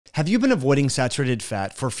Have you been avoiding saturated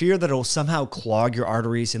fat for fear that it will somehow clog your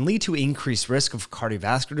arteries and lead to increased risk of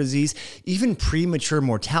cardiovascular disease, even premature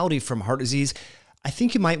mortality from heart disease? I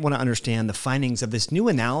think you might want to understand the findings of this new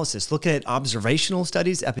analysis, looking at observational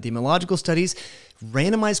studies, epidemiological studies,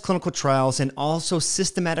 randomized clinical trials, and also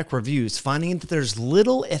systematic reviews, finding that there's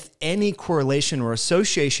little, if any, correlation or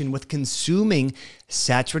association with consuming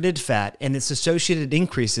saturated fat and its associated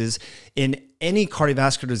increases in any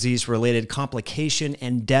cardiovascular disease-related complication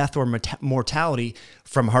and death or mortality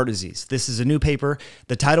from heart disease. This is a new paper.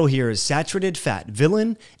 The title here is Saturated Fat,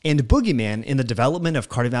 Villain and Boogeyman in the Development of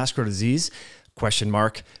Cardiovascular Disease? ?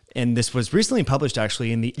 And this was recently published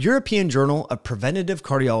actually in the European Journal of Preventive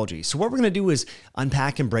Cardiology. So what we're going to do is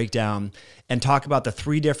unpack and break down and talk about the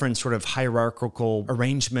three different sort of hierarchical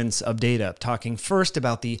arrangements of data, talking first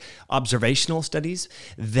about the observational studies,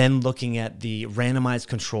 then looking at the randomized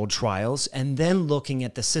controlled trials, and then looking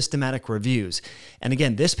at the systematic reviews. And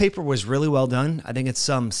again, this paper was really well done. I think it's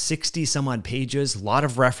some 60 some odd pages, a lot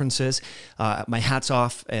of references. My hat's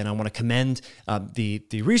off, and I want to commend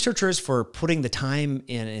the researchers for putting the time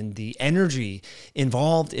in and the energy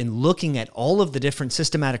involved in looking at all of the different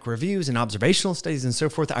systematic reviews and observational studies and so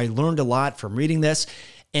forth. I learned a lot from reading this,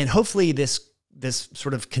 and hopefully this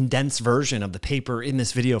sort of condensed version of the paper in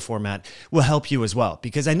this video format will help you as well,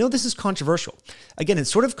 because I know this is controversial. Again, it's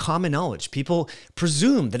sort of common knowledge. People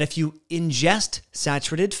presume that if you ingest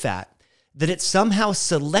saturated fat, that it somehow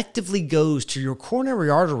selectively goes to your coronary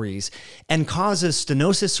arteries and causes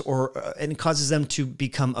stenosis and causes them to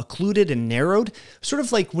become occluded and narrowed, sort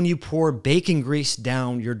of like when you pour bacon grease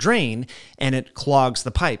down your drain and it clogs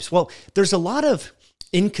the pipes. Well, there's a lot of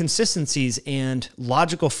inconsistencies and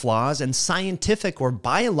logical flaws and scientific or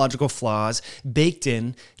biological flaws baked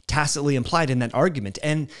in, tacitly implied in that argument.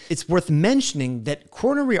 And it's worth mentioning that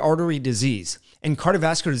coronary artery disease and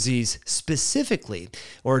cardiovascular disease specifically,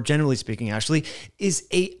 or generally speaking actually, is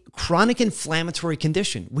a chronic inflammatory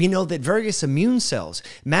condition. We know that various immune cells,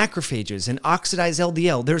 macrophages, and oxidized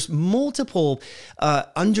LDL, there's multiple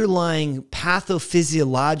underlying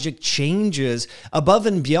pathophysiologic changes above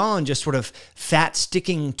and beyond just sort of fat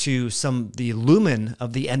sticking to the lumen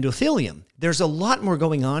of the endothelium. There's a lot more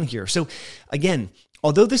going on here. So again,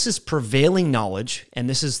 although this is prevailing knowledge, and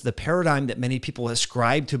this is the paradigm that many people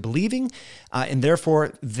ascribe to believing, and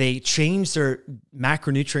therefore they change their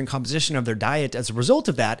macronutrient composition of their diet as a result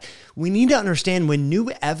of that, we need to understand when new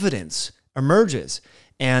evidence emerges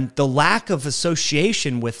and the lack of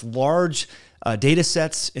association with large data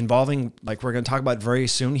sets involving, like we're going to talk about very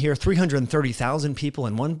soon here, 330,000 people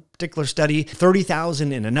in one particular study,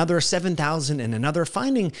 30,000 in another, 7,000 in another,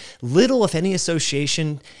 finding little, if any,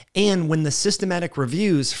 association. And when the systematic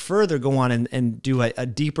reviews further go on and do a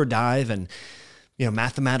deeper dive and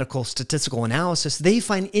mathematical statistical analysis, they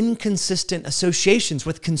find inconsistent associations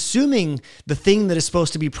with consuming the thing that is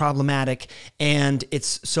supposed to be problematic and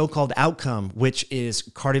its so-called outcome, which is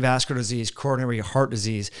cardiovascular disease, coronary heart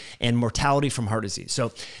disease, and mortality from heart disease.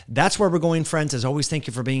 So that's where we're going, friends. As always, thank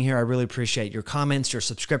you for being here. I really appreciate your comments, your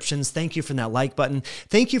subscriptions. Thank you for that like button.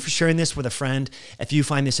 Thank you for sharing this with a friend if you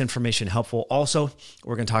find this information helpful. Also,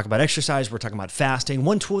 we're going to talk about exercise. We're talking about fasting.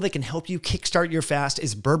 One tool that can help you kickstart your fast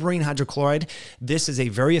is berberine hydrochloride. This is a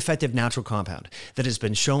very effective natural compound that has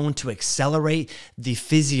been shown to accelerate the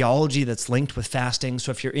physiology that's linked with fasting.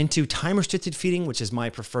 So if you're into time-restricted feeding, which is my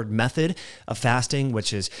preferred method of fasting,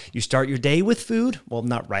 which is you start your day with food, well,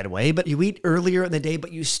 not right away, but you eat earlier in the day,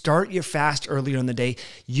 but you start your fast earlier in the day,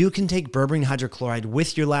 you can take berberine hydrochloride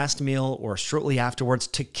with your last meal or shortly afterwards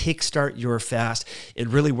to kickstart your fast. It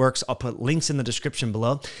really works. I'll put links in the description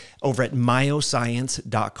below over at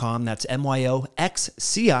myoscience.com. That's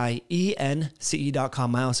myoscience.com.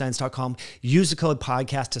 myoscience.com. Use the code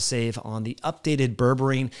podcast to save on the updated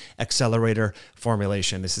berberine accelerator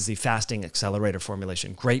formulation. This is the fasting accelerator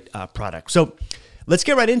formulation. Great product. So let's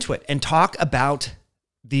get right into it and talk about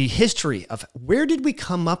the history of where did we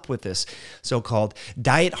come up with this so-called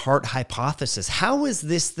diet heart hypothesis? How is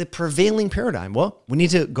this the prevailing paradigm? Well, we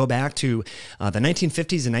need to go back to the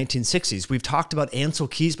 1950s and 1960s. We've talked about Ansel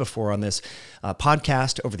Keys before on this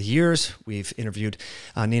podcast over the years. We've interviewed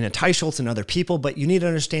Nina Teicholz and other people, but you need to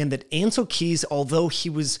understand that Ansel Keys, although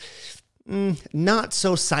he was not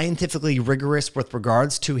so scientifically rigorous with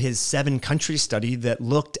regards to his 7-country study that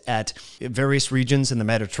looked at various regions in the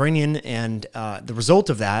Mediterranean. And the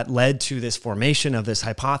result of that led to this formation of this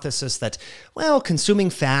hypothesis that, well,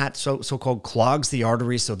 consuming fat so-called clogs the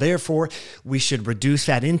arteries. So therefore, we should reduce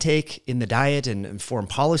fat intake in the diet and form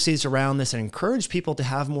policies around this and encourage people to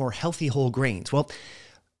have more healthy whole grains. Well,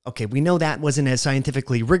 okay, we know that wasn't as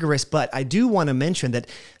scientifically rigorous, but I do want to mention that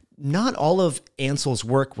not all of Ansell's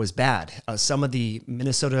work was bad. Some of the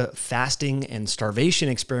Minnesota fasting and starvation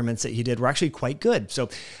experiments that he did were actually quite good. So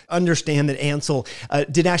understand that Ansell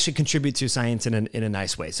did actually contribute to science in a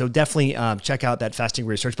nice way. So definitely check out that fasting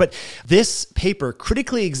research. But this paper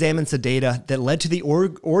critically examines the data that led to the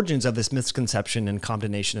origins of this misconception and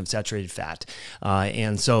condemnation of saturated fat.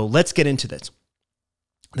 And so let's get into this.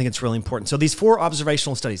 I think it's really important. So these 4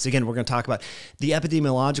 observational studies, again, we're going to talk about the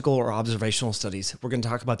epidemiological or observational studies. We're going to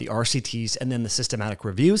talk about the RCTs and then the systematic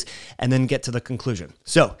reviews, and then get to the conclusion.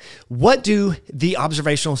 So what do the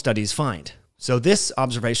observational studies find? So this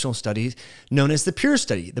observational study, known as the PURE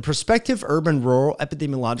study, the Prospective Urban Rural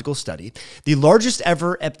Epidemiological Study, the largest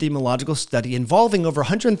ever epidemiological study involving over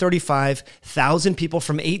 135,000 people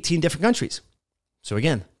from 18 different countries. So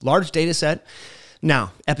again, large data set.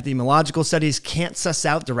 Now, epidemiological studies can't suss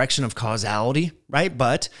out direction of causality, right?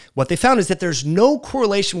 But what they found is that there's no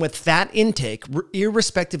correlation with fat intake,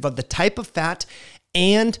 irrespective of the type of fat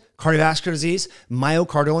and cardiovascular disease,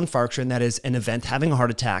 myocardial infarction, that is an event having a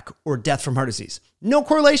heart attack, or death from heart disease. No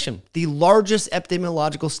correlation. The largest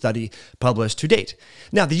epidemiological study published to date.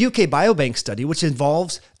 Now, the UK Biobank study, which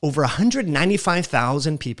involves over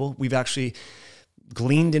 195,000 people, we've actually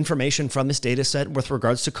gleaned information from this data set with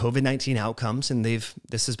regards to COVID-19 outcomes, and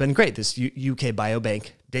this has been great, this UK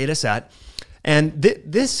Biobank data set. And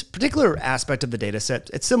this particular aspect of the data set,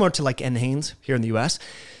 it's similar to like NHANES here in the US,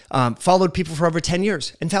 followed people for over 10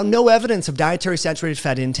 years and found no evidence of dietary saturated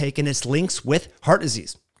fat intake and its links with heart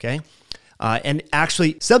disease, okay? And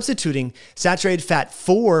actually substituting saturated fat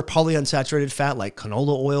for polyunsaturated fat like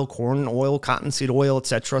canola oil, corn oil, cottonseed oil,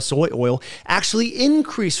 etc., soy oil, actually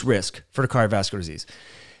increase risk for cardiovascular disease.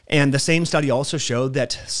 And the same study also showed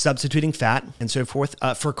that substituting fat and so forth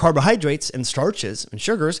for carbohydrates and starches and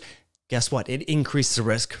sugars, guess what? It increases the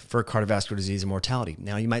risk for cardiovascular disease and mortality.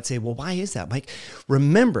 Now you might say, well, why is that, Mike?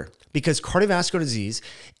 Remember, because cardiovascular disease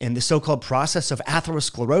and the so-called process of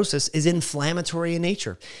atherosclerosis is inflammatory in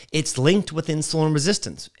nature. It's linked with insulin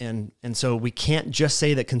resistance. And so we can't just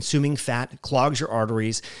say that consuming fat clogs your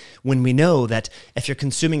arteries when we know that if you're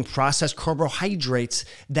consuming processed carbohydrates,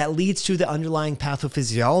 that leads to the underlying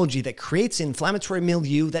pathophysiology that creates inflammatory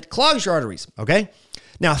milieu that clogs your arteries, okay?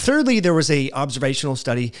 Now, thirdly, there was an observational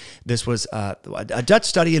study. This was a Dutch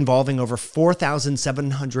study involving over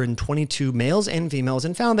 4,722 males and females,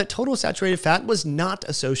 and found that total saturated fat was not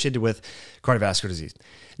associated with cardiovascular disease.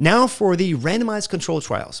 Now, for the randomized controlled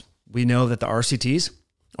trials, we know that the RCTs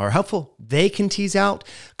are helpful. They can tease out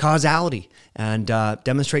causality and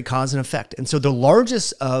demonstrate cause and effect. And so the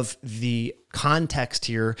largest of the context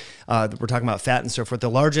here, we're talking about fat and so forth, the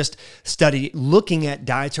largest study looking at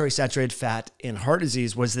dietary saturated fat in heart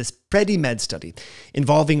disease was this PREDIMED study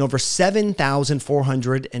involving over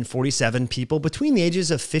 7,447 people between the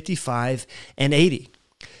ages of 55 and 80.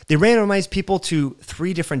 They randomized people to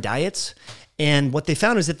 3 different diets. And what they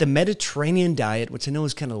found is that the Mediterranean diet, which I know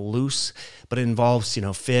is kind of loose, but it involves,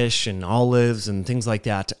 fish and olives and things like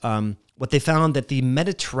that. What they found that the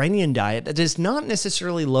Mediterranean diet, that is not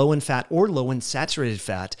necessarily low in fat or low in saturated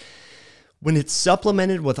fat, when it's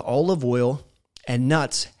supplemented with olive oil and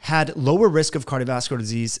nuts, had lower risk of cardiovascular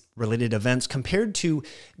disease related events compared to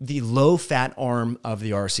the low fat arm of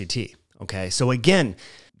the RCT. Okay, so again,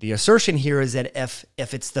 the assertion here is that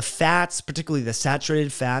if it's the fats, particularly the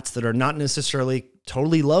saturated fats that are not necessarily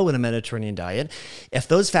totally low in a Mediterranean diet, if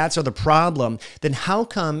those fats are the problem, then how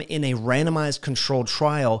come in a randomized controlled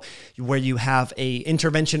trial where you have a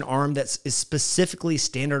intervention arm that is specifically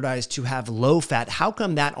standardized to have low fat, how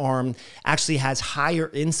come that arm actually has higher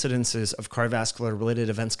incidences of cardiovascular related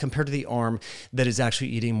events compared to the arm that is actually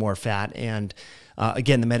eating more fat? And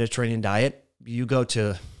again, the Mediterranean diet, you go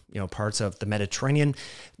to parts of the Mediterranean,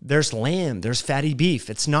 there's lamb, there's fatty beef.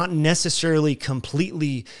 It's not necessarily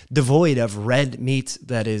completely devoid of red meat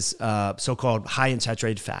that is so-called high in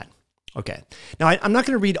saturated fat. Okay. Now, I'm not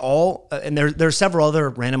going to read all, and there are several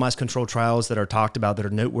other randomized controlled trials that are talked about that are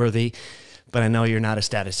noteworthy, but I know you're not a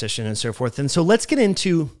statistician and so forth. And so let's get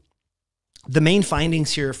into the main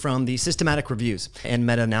findings here from the systematic reviews and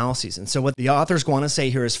meta-analyses. And so what the authors want to say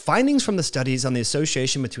here is findings from the studies on the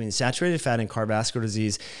association between saturated fat and cardiovascular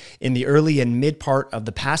disease in the early and mid part of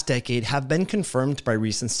the past decade have been confirmed by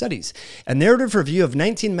recent studies. A narrative review of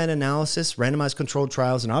 19 meta-analysis, randomized controlled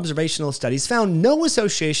trials, and observational studies found no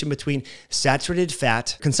association between saturated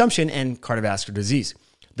fat consumption and cardiovascular disease.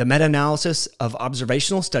 The meta-analysis of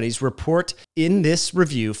observational studies report in this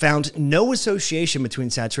review found no association between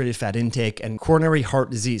saturated fat intake and coronary heart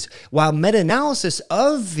disease, while meta-analysis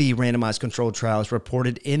of the randomized controlled trials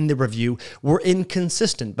reported in the review were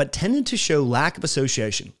inconsistent but tended to show lack of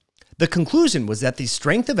association. The conclusion was that the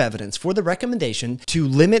strength of evidence for the recommendation to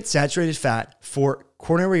limit saturated fat for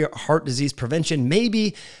coronary heart disease prevention may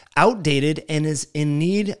be outdated and is in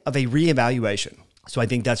need of a reevaluation. So I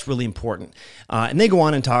think that's really important. And they go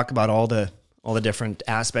on and talk about all the different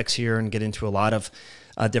aspects here and get into a lot of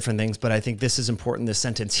different things, but I think this is important, this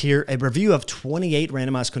sentence here. A review of 28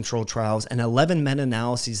 randomized controlled trials and 11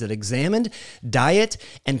 meta-analyses that examined diet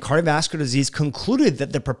and cardiovascular disease concluded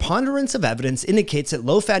that the preponderance of evidence indicates that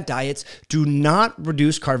low-fat diets do not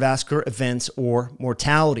reduce cardiovascular events or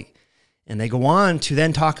mortality. And they go on to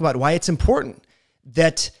then talk about why it's important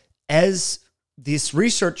that as this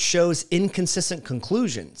research shows inconsistent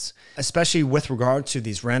conclusions, especially with regard to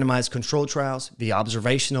these randomized controlled trials, the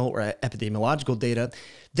observational or epidemiological data,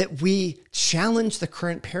 that we challenge the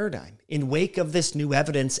current paradigm in wake of this new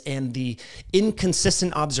evidence and the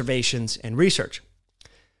inconsistent observations and research.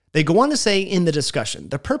 They go on to say in the discussion,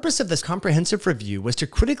 the purpose of this comprehensive review was to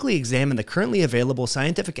critically examine the currently available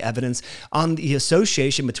scientific evidence on the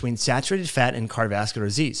association between saturated fat and cardiovascular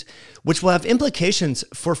disease, which will have implications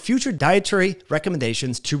for future dietary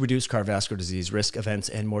recommendations to reduce cardiovascular disease risk, events,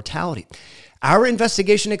 and mortality. Our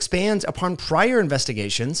investigation expands upon prior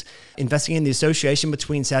investigations investigating the association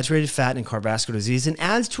between saturated fat and cardiovascular disease and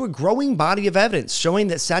adds to a growing body of evidence showing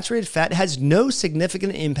that saturated fat has no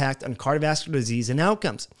significant impact on cardiovascular disease and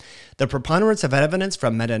outcomes. The preponderance of evidence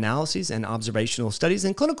from meta-analyses and observational studies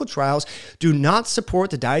and clinical trials do not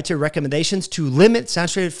support the dietary recommendations to limit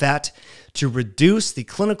saturated fat to reduce the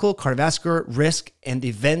clinical cardiovascular risk and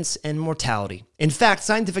events and mortality. In fact,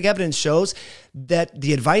 scientific evidence shows that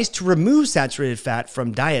the advice to remove saturated fat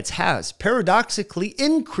from diets has paradoxically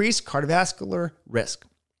increased cardiovascular risk.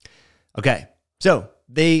 Okay, so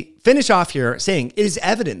they finish off here saying, it is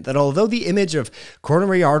evident that although the image of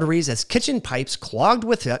coronary arteries as kitchen pipes clogged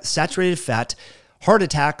with saturated fat, heart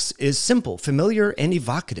attacks is simple, familiar, and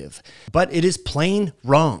evocative, but it is plain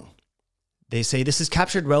wrong. They say this is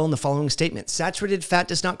captured well in the following statement. Saturated fat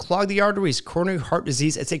does not clog the arteries. Coronary heart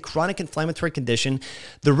disease is a chronic inflammatory condition,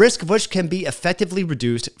 the risk of which can be effectively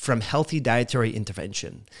reduced from healthy dietary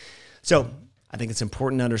intervention. So I think it's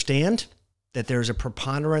important to understand that there's a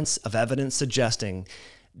preponderance of evidence suggesting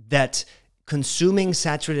that consuming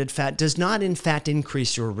saturated fat does not in fact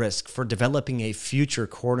increase your risk for developing a future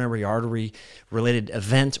coronary artery related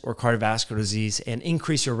event or cardiovascular disease and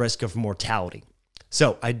increase your risk of mortality.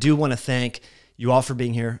 So I do want to thank you all for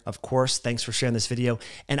being here. Of course, thanks for sharing this video.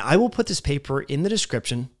 And I will put this paper in the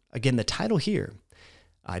description. Again, the title here,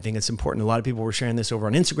 I think it's important. A lot of people were sharing this over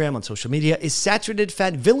on Instagram, on social media, is Saturated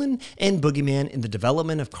Fat Villain and Boogeyman in the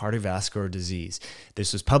Development of Cardiovascular Disease.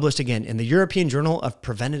 This was published again in the European Journal of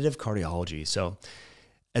Preventive Cardiology. So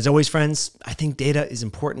as always, friends, I think data is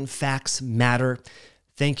important. Facts matter.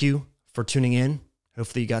 Thank you for tuning in.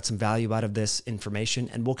 Hopefully you got some value out of this information,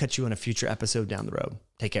 and we'll catch you in a future episode down the road.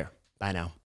 Take care. Bye now.